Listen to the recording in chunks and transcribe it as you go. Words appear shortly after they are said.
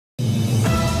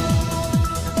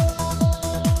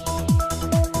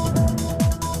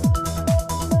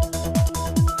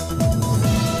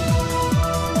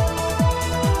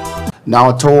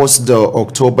Now, towards the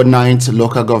October 9th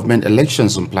local government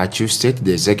elections in Plateau State,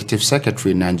 the Executive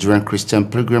Secretary, Nigerian Christian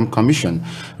Pilgrim Commission,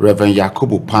 Reverend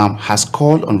Yakubu Pam, has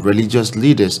called on religious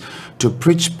leaders to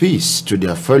preach peace to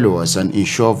their followers and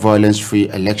ensure violence-free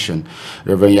election.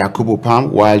 Reverend Yakubu Pam,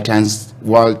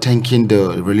 while thanking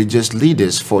the religious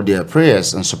leaders for their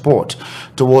prayers and support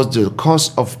towards the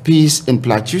cause of peace in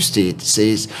Plateau State,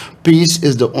 says peace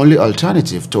is the only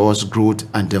alternative towards growth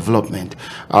and development.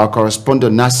 Our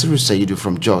correspondent Nasiru Saidu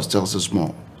from Jos tells us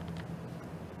more.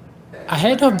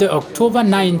 Ahead of the October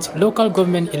 9th local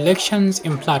government elections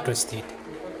in Plateau State,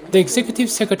 the Executive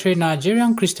Secretary,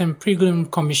 Nigerian Christian Pilgrim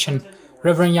Commission,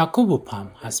 Reverend Yakubu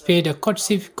Pam, has paid a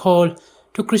courtesy call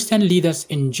to Christian leaders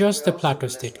in Jos, the Plateau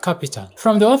State capital.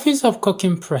 From the office of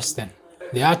Cooking President,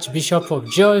 the Archbishop of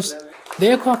Jos, the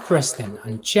ECWA President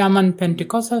and Chairman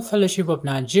Pentecostal Fellowship of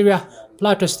Nigeria,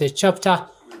 Plateau State Chapter,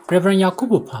 Reverend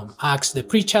Yakubu Pam asked the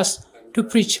preachers to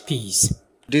preach peace.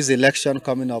 This election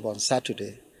coming up on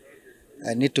Saturday,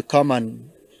 I need to come and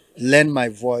lend my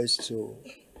voice to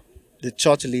the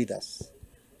church leaders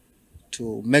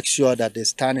to make sure that they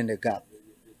stand in the gap,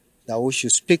 that we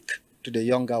should speak to the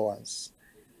younger ones.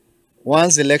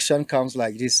 Once election comes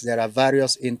like this, there are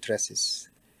various interests.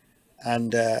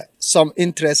 And some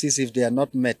interests, if they are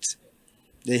not met,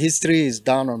 the history is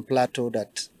down on Plateau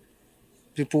that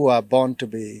people are born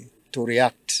to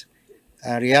react.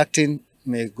 And reacting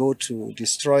may go to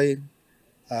destroying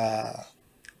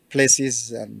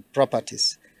places and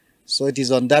properties. So it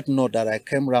is on that note that I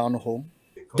came round home.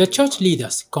 The church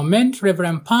leaders commend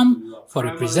Reverend Pam for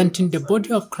representing the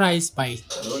body of Christ by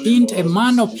being a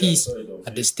man of peace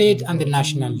at the state and the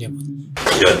national level.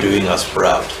 You are doing us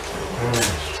proud,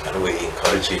 and we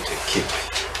encourage you to keep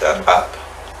that up.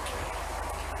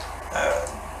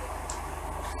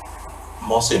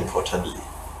 Most importantly,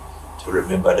 to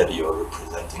remember that you are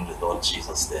representing the Lord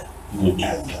Jesus there.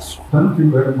 Yes. Thank you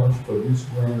very much for this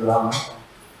going round.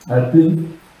 I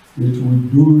think it will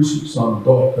do some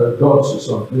dots to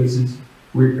some places.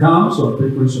 We calm some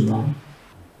people's mind.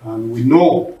 And we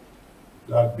know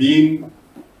that being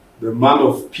the man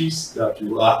of peace that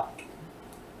you are,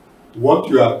 what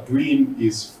you are doing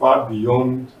is far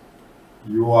beyond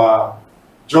your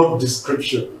job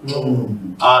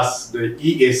description as the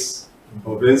ES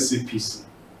of NCPC.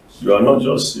 You are not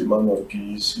just a man of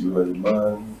peace, you are a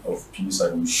man of peace,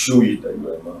 and you show it that you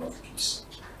are a man of peace.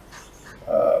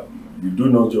 You do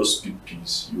not just speak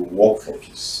peace, you work for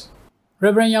peace.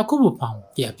 Reverend Yakubu Pam,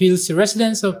 he appeals to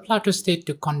residents of Plateau State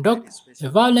to conduct a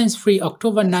violence-free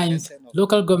October 9th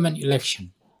local government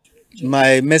election.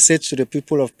 My message to the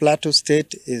people of Plateau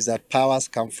State is that powers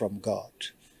come from God.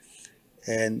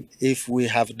 And if we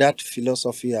have that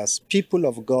philosophy as people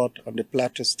of God on the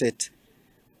Plateau State,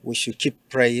 we should keep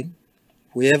praying.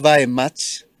 Whoever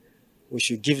emerges, we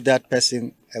should give that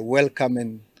person a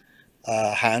welcoming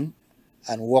hand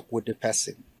and work with the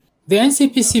person. The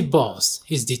NCPC boss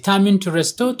is determined to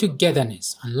restore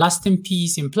togetherness and lasting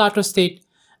peace in Plateau State,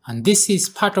 and this is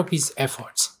part of his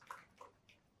efforts.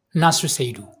 Nasru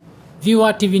Saidu,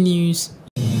 VOA TV News,